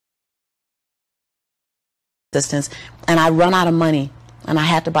assistance, and I run out of money, and I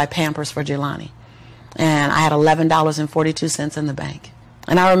had to buy Pampers for Jelani. And I had $11.42 in the bank.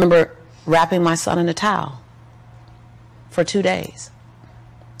 And I remember wrapping my son in a towel for 2 days.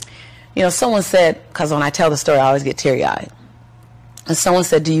 You know, someone said, because when I tell the story, I always get teary-eyed. And someone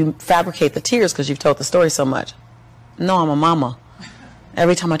said, do you fabricate the tears because you've told the story so much? No, I'm a mama.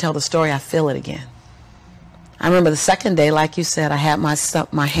 Every time I tell the story, I feel it again. I remember the second day, like you said, I had my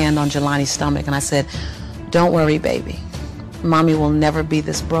hand on Jelani's stomach, and I said, don't worry, baby. Mommy will never be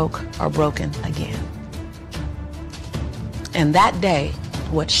this broke or broken again. And that day,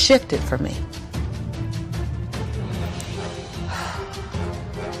 what shifted for me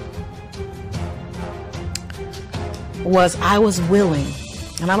was I was willing,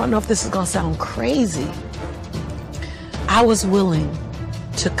 and I don't know if this is going to sound crazy, I was willing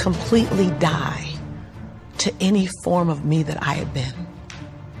to completely die to any form of me that I had been,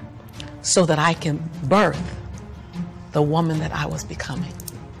 so that I can birth the woman that I was becoming.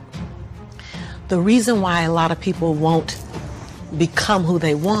 The reason why a lot of people won't become who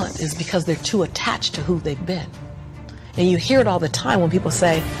they want is because they're too attached to who they've been. And you hear it all the time when people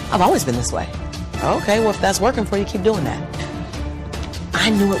say, I've always been this way. Okay, well, if that's working for you, keep doing that. I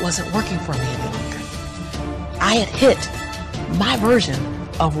knew it wasn't working for me any longer. I had hit my version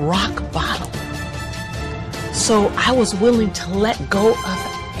of rock bottom. So I was willing to let go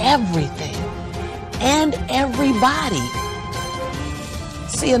of everything and everybody.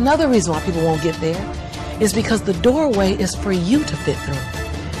 See, another reason why people won't get there is because the doorway is for you to fit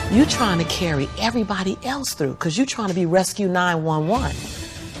through. You're trying to carry everybody else through because you're trying to be Rescue 911.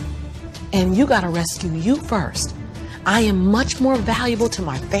 And you got to rescue you first. I am much more valuable to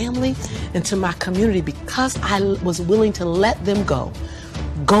my family and to my community because I was willing to let them go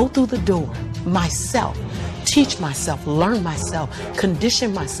through the door myself, teach myself, learn myself,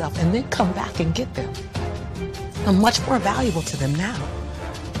 condition myself, and then come back and get them. I'm much more valuable to them now.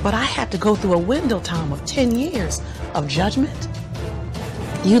 But I had to go through a window time of 10 years of judgment.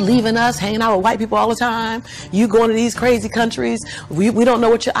 You leaving us, hanging out with white people all the time. You going to these crazy countries. We don't know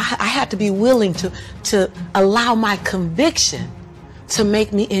what you... I had to be willing to allow my conviction to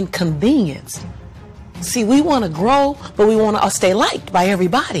make me inconvenienced. See, we want to grow, but we want to stay liked by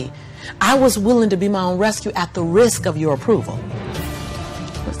everybody. I was willing to be my own rescue at the risk of your approval.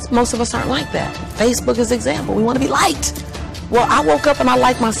 Most of us aren't like that. Facebook is an example. We want to be liked. Well, I woke up and I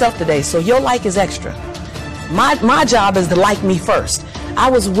like myself today, so your like is extra. My job is to like me first. I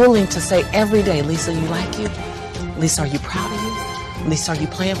was willing to say every day, Lisa, you like you? Lisa, are you proud of you? Lisa, are you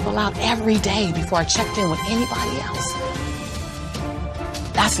playing full out? Every day before I checked in with anybody else.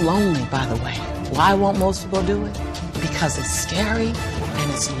 That's lonely, by the way. Why won't most people do it? Because it's scary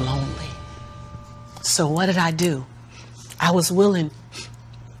and it's lonely. So what did I do? I was willing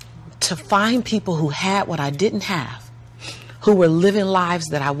to find people who had what I didn't have, who were living lives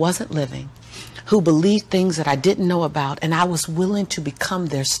that I wasn't living, who believed things that I didn't know about, and I was willing to become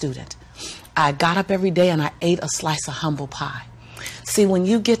their student. I got up every day and I ate a slice of humble pie. See, when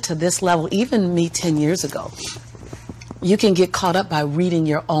you get to this level, even me 10 years ago, you can get caught up by reading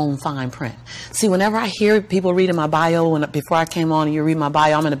your own fine print. See, whenever I hear people reading my bio, before I came on and you read my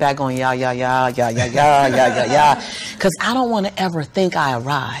bio, I'm in the back going, yeah, yeah, yeah, yeah, yeah, yeah, yeah, yeah, yeah. Because I don't want to ever think I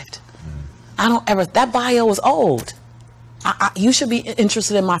arrived. That bio is old. You should be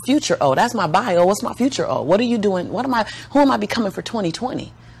interested in my future. Oh, that's my bio. What's my future? Oh, what are you doing? Who am I becoming for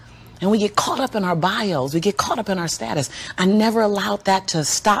 2020? And we get caught up in our bios. We get caught up in our status. I never allowed that to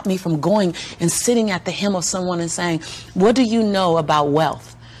stop me from going and sitting at the hem of someone and saying, what do you know about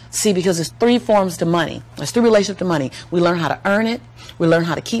wealth? See, because there's 3 forms to money. There's 3 relationships to money. We learn how to earn it, we learn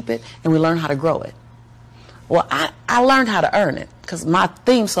how to keep it, and we learn how to grow it. Well, I learned how to earn it because my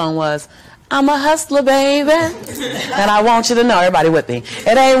theme song was, I'm a hustler, baby. And I want you to know, everybody with me,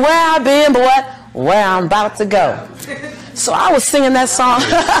 it ain't where I've been, but where I'm about to go. So I was singing that song. They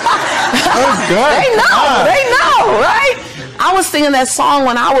know, right? I was singing that song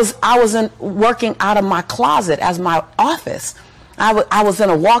when I was working out of my closet as my office. I was in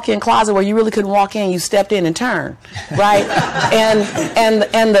a walk-in closet where you really couldn't walk in. You stepped in and turned, right?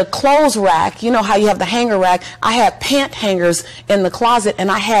 and the clothes rack, you know how you have the hanger rack. I had pant hangers in the closet,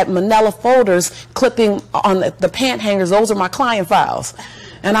 and I had manila folders clipping on the pant hangers. Those are my client files.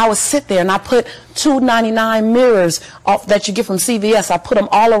 And I would sit there, and I put $2.99 mirrors that you get from CVS. I put them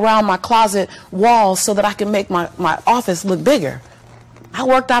all around my closet walls so that I can make my office look bigger. I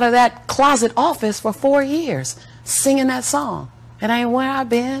worked out of that closet office for 4 years, singing that song. It ain't where I've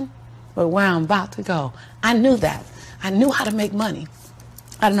been, but where I'm about to go. I knew that. I knew how to make money.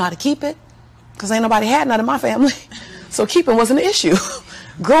 I didn't know how to keep it because ain't nobody had none in my family. So keeping wasn't an issue.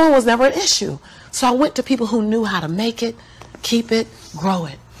 Growing was never an issue. So I went to people who knew how to make it, keep it, grow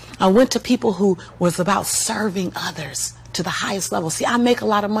it. I went to people who was about serving others to the highest level. See, I make a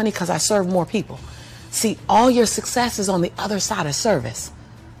lot of money because I serve more people. See, all your success is on the other side of service.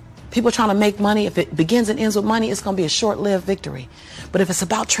 People trying to make money, if it begins and ends with money, it's going to be a short-lived victory. But if it's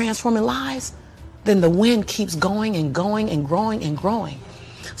about transforming lives, then the wind keeps going and going and growing and growing.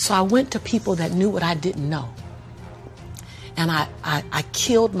 So I went to people that knew what I didn't know. And I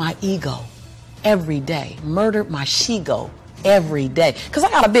killed my ego every day, murdered my she-go every day. Because I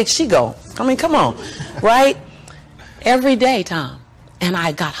got a big she-go. I mean, come on, right? Every day, Tom. And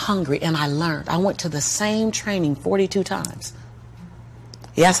I got hungry and I learned. I went to the same training 42 times.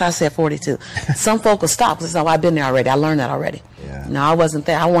 Yes, I said 42. Some folk will stop and say, oh, I've been there already. I learned that already. Yeah. No, I wasn't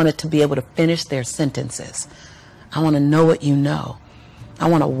there. I wanted to be able to finish their sentences. I want to know what you know. I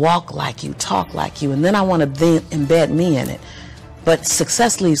want to walk like you, talk like you, and then I want to then embed me in it. But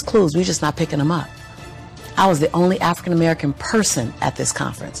success leaves clues. We're just not picking them up. I was the only African-American person at this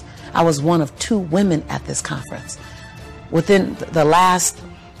conference. I was one of 2 women at this conference. Within the last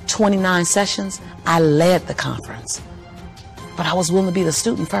 29 sessions, I led the conference. But I was willing to be the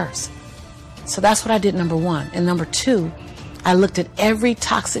student first. So that's what I did, number 1. And number 2, I looked at every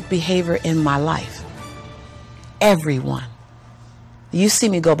toxic behavior in my life. Everyone. You see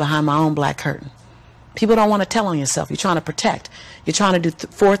me go behind my own black curtain. People don't want to tell on yourself. You're trying to protect. You're trying to do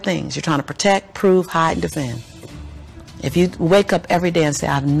 4 things. You're trying to protect, prove, hide, and defend. If you wake up every day and say,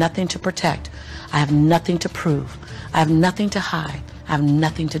 I have nothing to protect, I have nothing to prove, I have nothing to hide, I have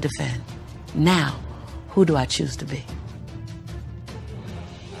nothing to defend. Now, who do I choose to be?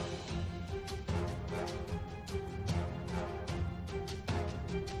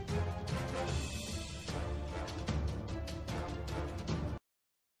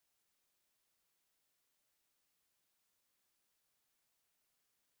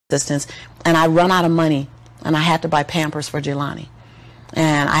 And I run out of money and I had to buy Pampers for Jelani.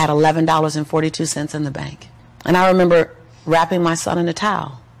 And I had $11.42 in the bank. And I remember wrapping my son in a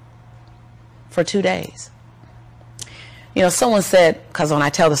towel for 2 days. You know, someone said, because when I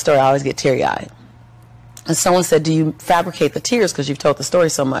tell the story, I always get teary-eyed. And someone said, do you fabricate the tears because you've told the story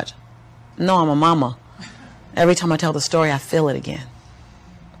so much? No, I'm a mama. Every time I tell the story, I feel it again.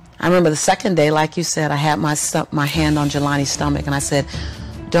 I remember the second day, like you said, I had my hand on Jelani's stomach and I said,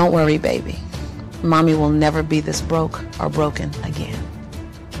 don't worry, baby. Mommy will never be this broke or broken again.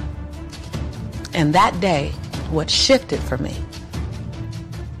 And that day, what shifted for me